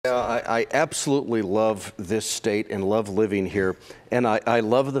I absolutely love this state and love living here. And I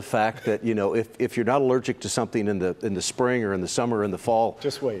love the fact that, you know, if you're not allergic to something in the spring or in the summer or in the fall,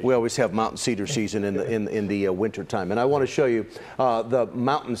 just wait. We always have mountain cedar season in the winter time. And I want to show you the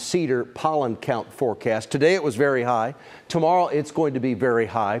mountain cedar pollen count forecast. Today it was very high. Tomorrow it's going to be very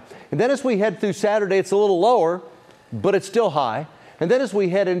high. And then as we head through Saturday, it's a little lower, but it's still high. And then as we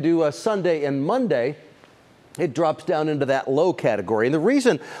head into Sunday and Monday, it drops down into that low category. And the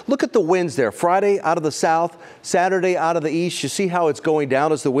reason, look at the winds there. Friday out of the south, Saturday out of the east. You see how it's going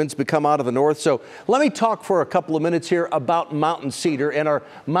down as the winds become out of the north. So let me talk for a couple of minutes here about mountain cedar and our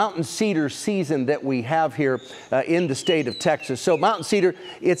mountain cedar season that we have here in the state of Texas. So mountain cedar,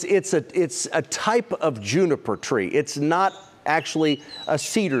 it's a type of juniper tree. It's not actually a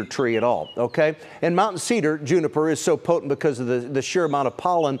cedar tree at all, okay? And mountain cedar, juniper, is so potent because of the sheer amount of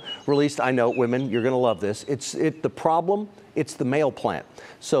pollen released. I know, women, you're going to love this. The problem, it's the male plant.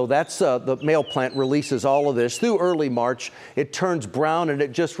 So that's the male plant releases all of this through early March. It turns brown and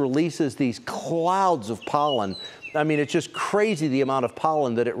it just releases these clouds of pollen. I mean, it's just crazy the amount of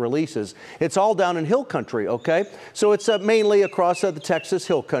pollen that it releases. It's all down in hill country, okay? So it's mainly across the Texas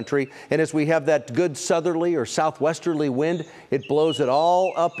hill country. And as we have that good southerly or southwesterly wind, it blows it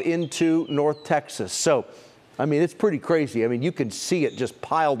all up into North Texas. So, I mean, it's pretty crazy. I mean, you can see it just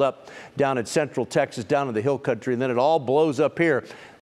piled up down in central Texas, down in the hill country, and then it all blows up here.